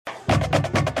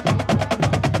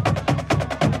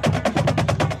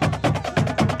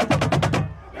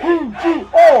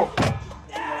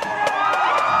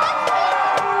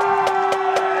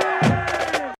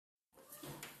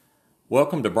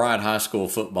Welcome to Bryant High School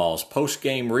football's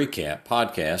post-game recap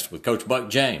podcast with Coach Buck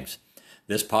James.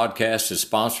 This podcast is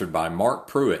sponsored by Mark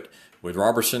Pruitt with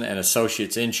Robertson and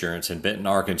Associates Insurance in Benton,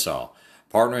 Arkansas.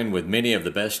 Partnering with many of the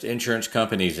best insurance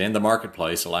companies in the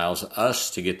marketplace allows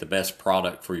us to get the best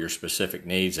product for your specific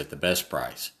needs at the best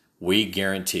price. We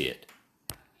guarantee it.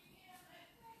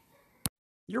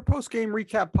 Your post-game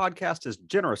recap podcast is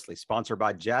generously sponsored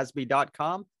by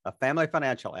Jassby.com, a family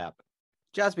financial app.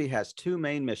 Jassby has two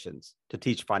main missions: to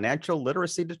teach financial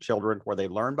literacy to children where they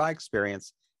learn by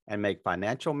experience, and make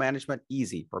financial management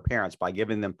easy for parents by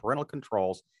giving them parental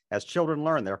controls as children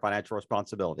learn their financial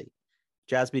responsibility.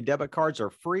 Jassby debit cards are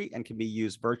free and can be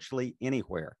used virtually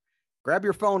anywhere. Grab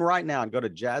your phone right now and go to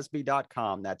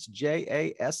Jassby.com. That's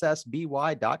Jassby.com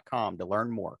to learn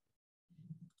more.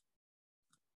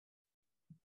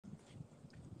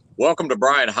 Welcome to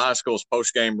Bryant High School's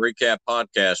post-game recap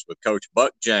podcast with Coach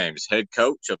Buck James, head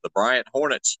coach of the Bryant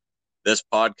Hornets. This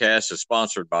podcast is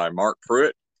sponsored by Mark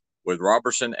Pruitt with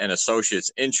Robertson and Associates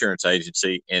Insurance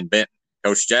Agency in Benton.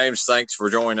 Coach James, thanks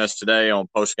for joining us today on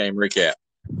post-game recap.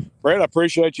 Brett, I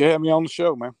appreciate you having me on the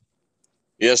show, man.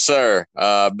 Yes, sir.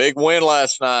 Big win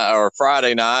last night or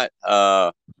Friday night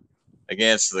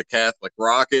against the Catholic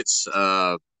Rockets.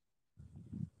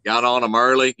 Got on them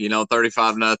early,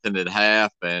 35-0 at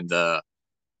half, and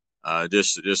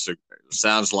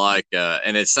sounds like,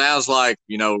 and it sounds like,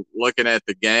 looking at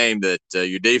the game that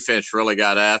your defense really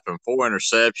got after them. 4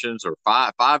 interceptions or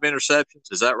five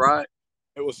interceptions. Is that right?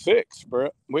 It was 6,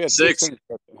 Brett. We had 6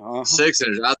 interceptions. Uh-huh. 6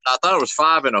 interceptions. I thought it was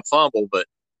 5 and a fumble, but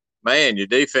man, your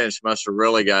defense must have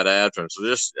really got after them. So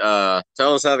just tell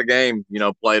us how the game,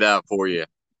 played out for you.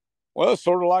 Well, it's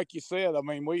sort of like you said. I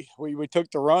mean, we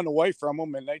took the run away from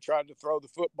them, and they tried to throw the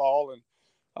football. And,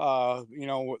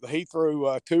 he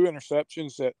threw 2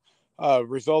 interceptions that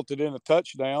resulted in a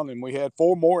touchdown, and we had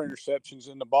 4 more interceptions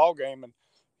in the ball game. And,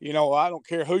 I don't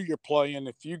care who you're playing.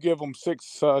 If you give them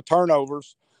 6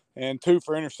 turnovers and 2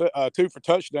 for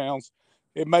touchdowns,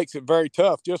 it makes it very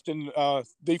tough. Just in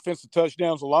defensive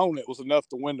touchdowns alone, it was enough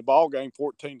to win the ball game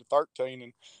 14-13.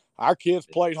 And our kids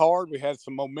played hard. We had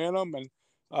some momentum, and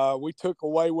we took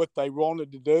away what they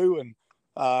wanted to do, and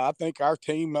I think our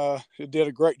team did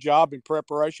a great job in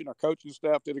preparation. Our coaching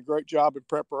staff did a great job in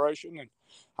preparation, and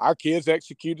our kids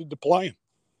executed the plan.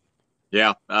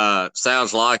 Yeah,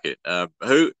 sounds like it.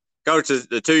 Coach,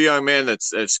 the 2 young men that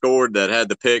scored that had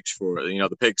the picks for,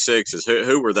 the pick sixes,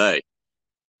 who were they?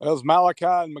 It was Malachi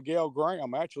and Miguel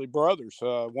Graham, actually brothers.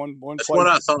 One That's what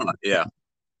I thought, yeah.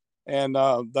 And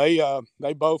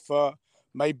they both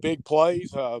made big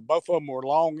plays. Both of them were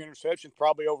long interceptions,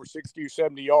 probably over 60 or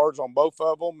 70 yards on both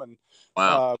of them. And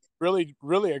wow, really,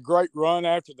 really a great run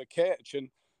after the catch. And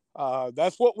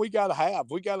that's what we got to have.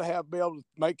 We got to be able to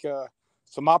make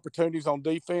some opportunities on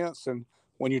defense. And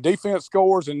when your defense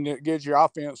scores, and it gives your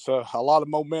offense a lot of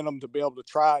momentum to be able to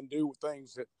try and do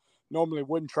things that normally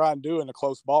wouldn't try and do in a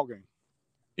close ball game.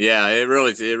 Yeah, it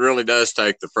really does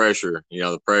take the pressure,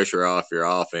 the pressure off your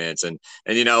offense. And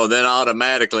then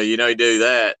automatically, you do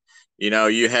that,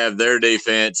 you have their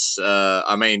defense.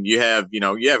 You have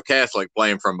Catholic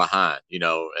playing from behind,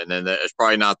 and then it's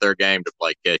probably not their game to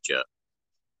play catch up.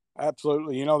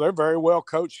 Absolutely. They're a very well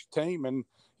coached team, and,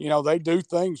 they do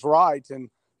things right.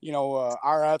 And,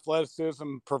 our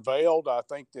athleticism prevailed. I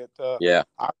think that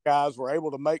our guys were able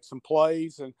to make some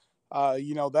plays, and,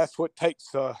 that's what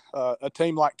takes a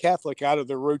team like Catholic out of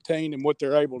their routine and what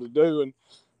they're able to do. And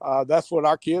that's what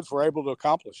our kids were able to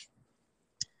accomplish.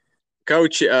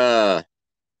 Coach,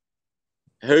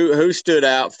 who stood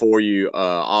out for you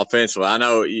offensively? I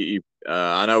know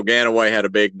I know Ganaway had a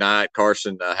big night.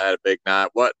 Carson had a big night.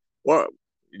 What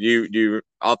you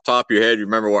off the top of your head, you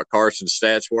remember what Carson's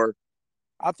stats were?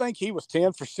 I think he was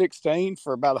 10 for 16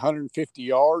 for about 150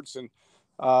 yards. And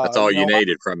that's all you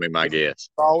needed from him, I guess.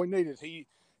 All we needed. He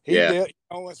did.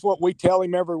 That's what we tell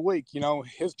him every week.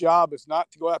 His job is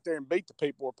not to go out there and beat the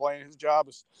people we're playing. His job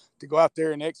is to go out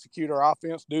there and execute our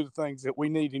offense, do the things that we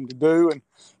need him to do, and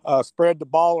spread the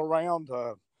ball around,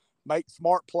 make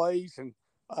smart plays, and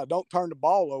don't turn the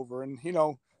ball over. And,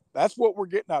 that's what we're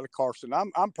getting out of Carson.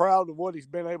 I'm proud of what he's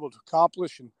been able to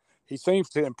accomplish, and he seems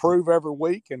to improve every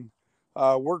week, and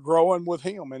we're growing with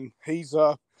him. And he's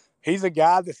a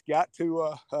guy that's got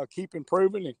to keep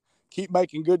improving and keep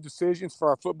making good decisions for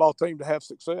our football team to have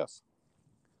success.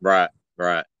 Right.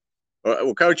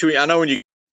 Well, Coach, I know when you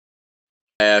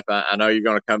I know you're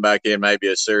going to come back in maybe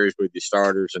a series with your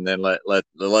starters and then let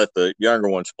the younger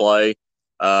ones play.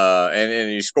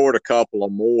 And you scored a couple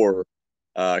more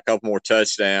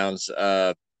touchdowns.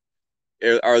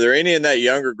 are there any in that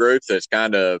younger group that's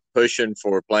kind of pushing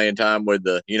for playing time with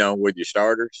with your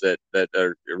starters that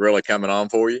are really coming on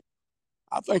for you?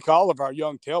 I think all of our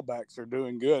young tailbacks are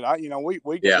doing good. I think we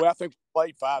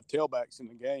played 5 tailbacks in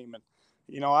the game, and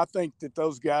I think that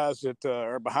those guys that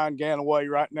are behind Ganaway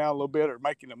right now a little bit are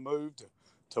making a move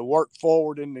to work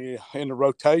forward in the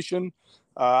rotation.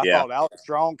 I thought Alex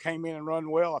Strong came in and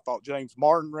run well. I thought James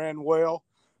Martin ran well.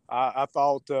 I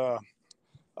thought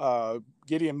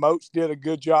Gideon Moats did a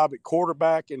good job at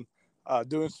quarterback and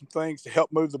doing some things to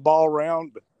help move the ball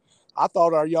around. But I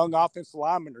thought our young offensive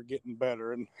linemen are getting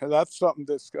better, and that's something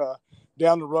that's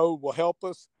down the road will help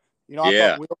us. I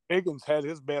thought Will Diggins had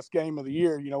his best game of the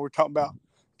year. We're talking about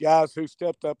guys who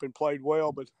stepped up and played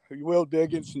well, but Will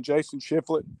Diggins and Jason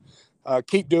Shiflett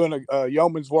keep doing a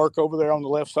yeoman's work over there on the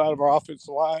left side of our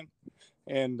offensive line.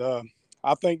 And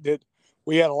I think that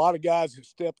we had a lot of guys who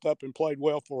stepped up and played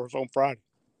well for us on Friday.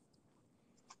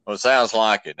 Well, it sounds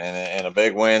like it, and a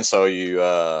big win. So you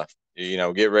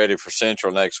get ready for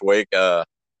Central next week.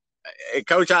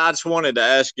 Coach, I just wanted to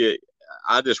ask you.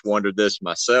 I just wondered this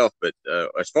myself, but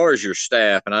as far as your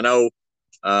staff, and I know,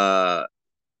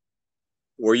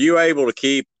 were you able to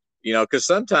keep? Because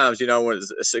sometimes when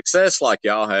success like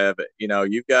y'all have,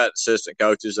 you've got assistant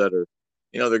coaches that are,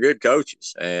 they're good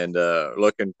coaches and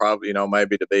looking probably,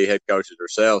 maybe to be head coaches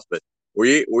themselves, but. Were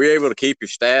you able to keep your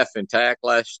staff intact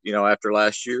after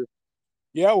last year?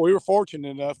 Yeah, we were fortunate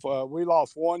enough. We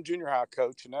lost one junior high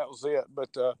coach, and that was it. But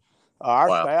our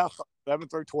staff, 7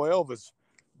 through 12, is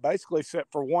basically, except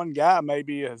for one guy,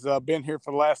 maybe has been here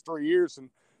for the last 3 years, and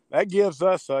that gives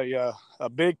us a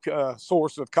big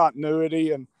source of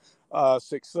continuity and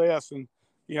success. And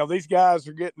these guys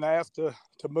are getting asked to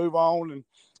move on, and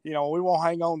we won't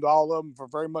hang on to all of them for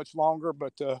very much longer,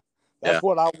 but. That's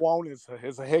what I want as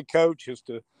a head coach is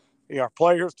to our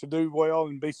players to do well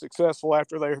and be successful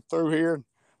after they're through here.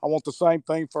 I want the same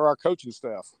thing for our coaching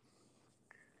staff.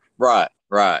 Right.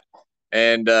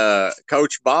 And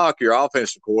Coach Bach, your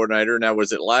offensive coordinator, now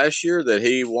was it last year that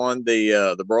he won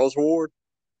the Broyles Award?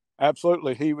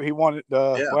 Absolutely, he won it.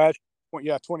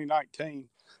 2019.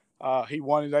 He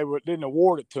won it. They didn't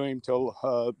award it to him till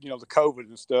the COVID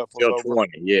and stuff was over.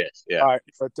 20, yes, yeah. Right,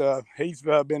 but he's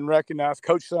been recognized.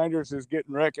 Coach Sanders is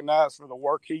getting recognized for the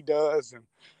work he does, and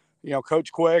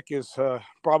Coach Queck is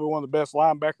probably one of the best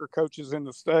linebacker coaches in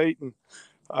the state. And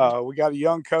we got a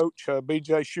young coach,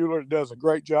 B.J. Schuler, that does a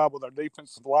great job with our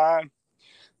defensive line.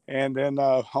 And then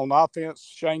on offense,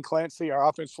 Shane Clancy, our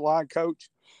offensive line coach,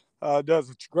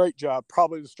 does a great job.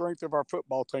 Probably the strength of our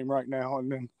football team right now.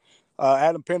 And then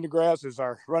Adam Pendergrass is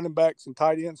our running backs and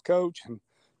tight ends coach, and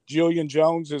Jillian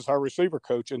Jones is our receiver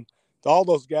coach. And all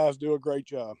those guys do a great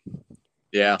job.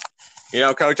 Yeah.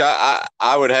 Coach, I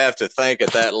would have to think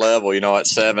at that level, at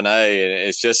 7A, and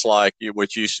it's just like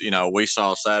what we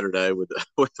saw Saturday with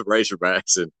the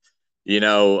Razorbacks, and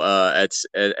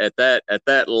at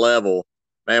that level,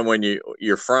 man, when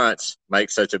your fronts make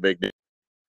such a big difference.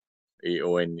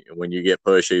 When you get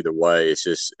pushed either way, it's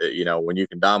just when you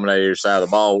can dominate either side of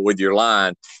the ball with your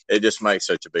line, it just makes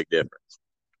such a big difference.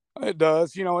 It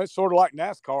does. It's sort of like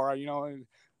NASCAR.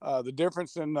 The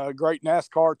difference in great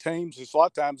NASCAR teams is a lot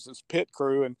of times it's pit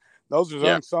crew, and those are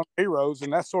unsung heroes,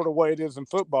 and that's sort of the way it is in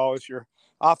football. It's your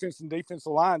offense and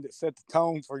defensive line that set the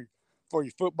tone for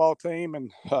your football team,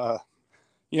 and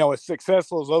as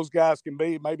successful as those guys can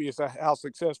be, maybe it's how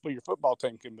successful your football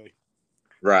team can be.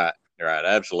 Right,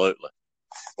 absolutely.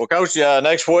 Well, Coach,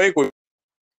 next week we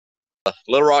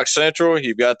Little Rock Central.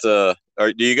 You've got do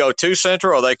you go to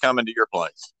Central, or are they coming to your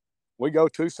place? We go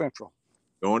to Central.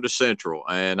 Going to Central,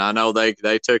 and I know they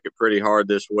took it pretty hard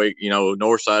this week.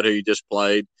 Northside, who you just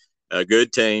played, a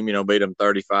good team. Beat them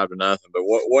 35-0. But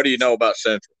what do you know about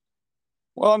Central?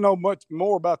 Well, I know much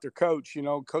more about their coach.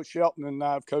 Coach Shelton and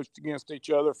I have coached against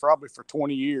each other probably for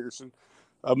 20 years, and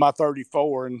of my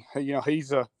 34. And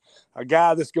he's a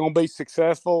guy that's going to be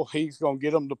successful. He's going to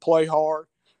get them to play hard.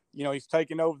 He's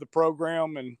taking over the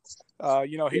program, and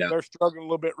they're struggling a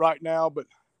little bit right now, but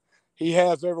he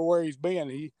has everywhere he's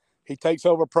been. He takes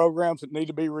over programs that need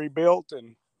to be rebuilt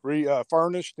and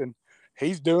furnished, and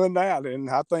he's doing that. And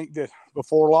I think that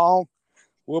before long,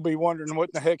 we'll be wondering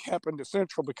what the heck happened to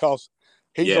Central, because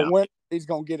he's a winner. He's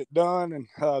going to get it done, and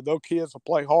those kids will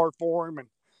play hard for him, and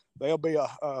they'll be a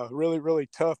really, really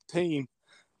tough team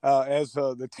as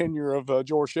the tenure of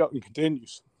George Shelton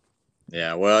continues.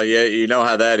 Yeah, well, you know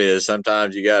how that is.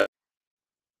 Sometimes you got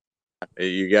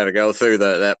to go through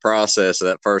that process of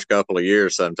that first couple of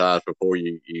years sometimes before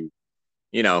you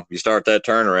start that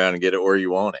turnaround and get it where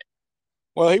you want it.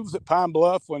 Well, he was at Pine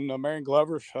Bluff when Marion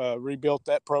Glover rebuilt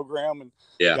that program and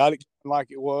got it like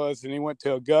it was. And he went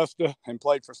to Augusta and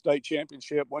played for state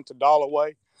championship, went to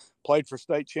Dalloway, played for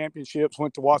state championships,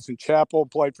 went to Watson Chapel,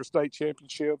 played for state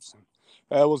championships. And,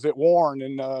 was at Warren,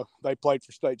 and they played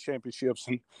for state championships.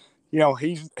 And,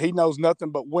 he knows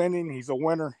nothing but winning. He's a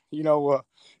winner,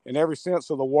 in every sense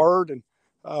of the word. And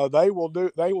they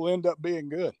will end up being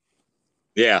good.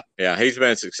 Yeah. He's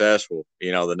been successful.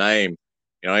 The name,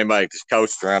 anybody that's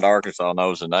coached around Arkansas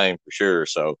knows the name for sure.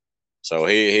 So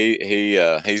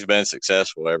he's been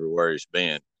successful everywhere he's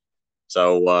been.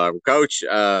 So, Coach,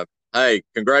 hey,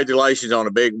 congratulations on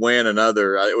a big win.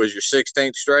 Another, it was your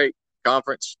 16th straight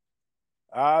conference.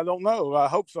 I don't know. I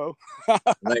hope so. I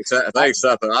think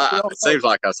something. It seems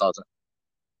like I saw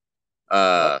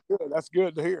something. That's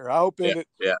good to hear. I hope it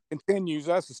continues.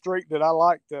 That's a streak that I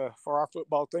like for our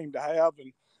football team to have,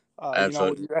 and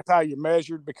that's how you're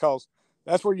measured, because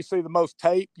that's where you see the most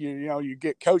tape. You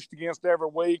get coached against every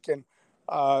week, and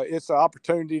it's an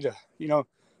opportunity to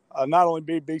not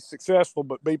only be successful,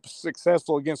 but be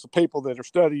successful against the people that are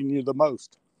studying you the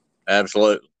most.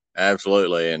 Absolutely.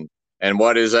 And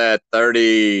what is that?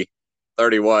 30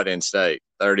 what in state?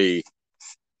 30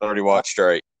 what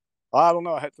straight? I don't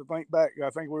know. I had to think back. I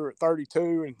think we were at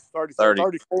 32 and 34.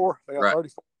 Right.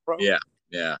 34.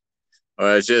 Yeah.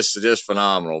 Well, it's just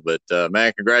phenomenal. But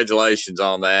man, congratulations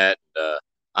on that.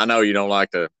 I know you don't like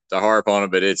to harp on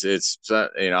it, but it's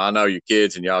I know your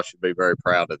kids and y'all should be very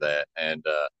proud of that. And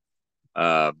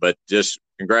but just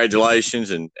congratulations,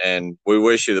 and we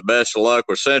wish you the best of luck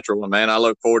with Central. And man, I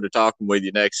look forward to talking with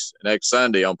you next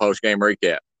Sunday on Post Game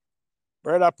Recap.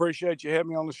 Brett, I appreciate you having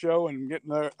me on the show and getting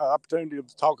the opportunity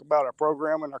to talk about our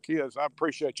program and our kids. I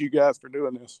appreciate you guys for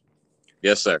doing this.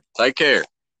 Yes, sir. Take care.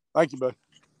 Thank you, bud.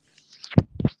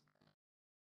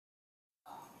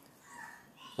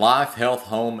 Life, health,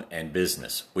 home, and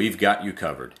business. We've got you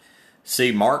covered.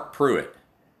 See Mark Pruitt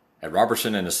at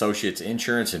Robertson and Associates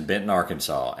Insurance in Benton,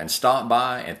 Arkansas, and stop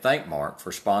by and thank Mark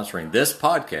for sponsoring this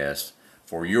podcast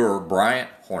for your Bryant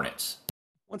Hornets.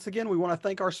 Once again, we want to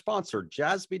thank our sponsor,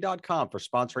 Jassby.com, for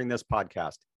sponsoring this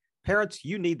podcast. Parents,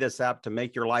 you need this app to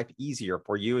make your life easier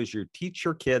for you as you teach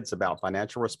your kids about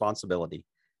financial responsibility.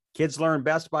 Kids learn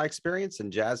best by experience,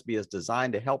 and Jassby is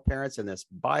designed to help parents in this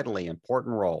vitally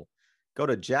important role. Go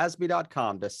to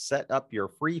Jassby.com to set up your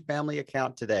free family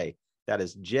account today. That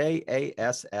is JASSBY.com.